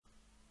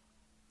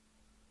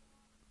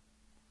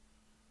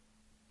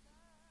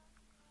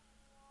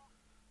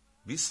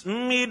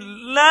بسم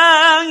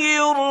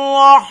الله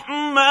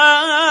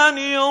الرحمن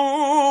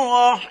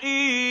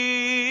الرحيم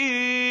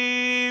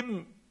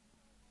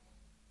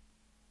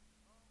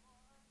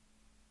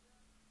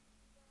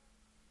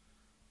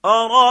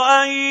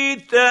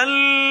أرأيت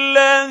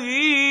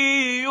الذي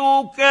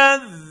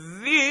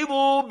يكذب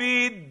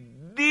بالدين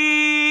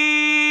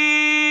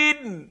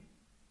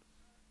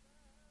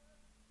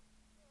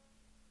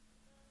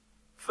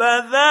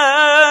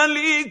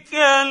فذلك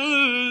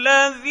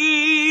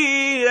الذي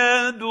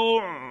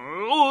يدع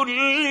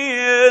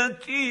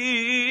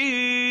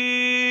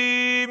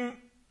اليتيم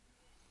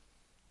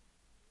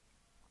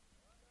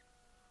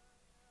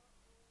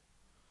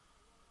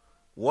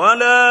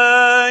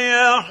ولا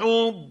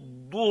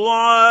يحض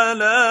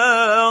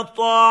على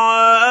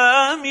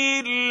طعام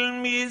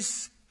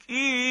المسكين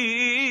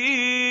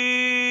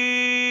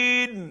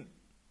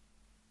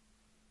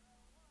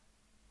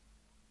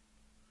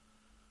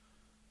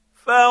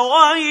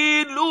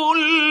فويل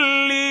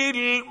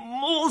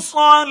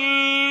للمصلين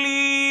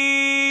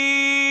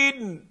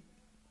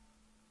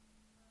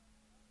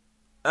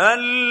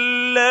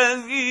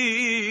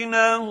الذين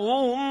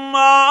هم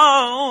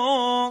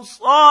عن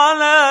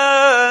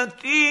صلاتهم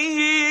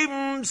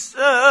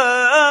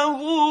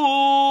ساهون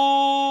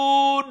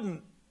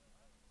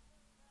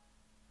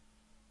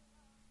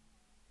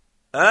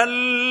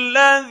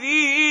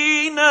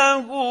الذين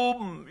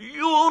هم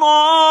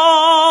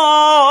يراءون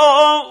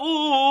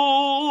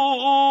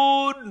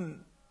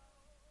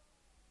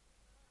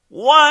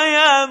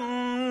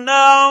ويمنعون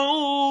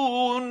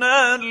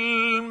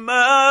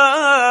الماء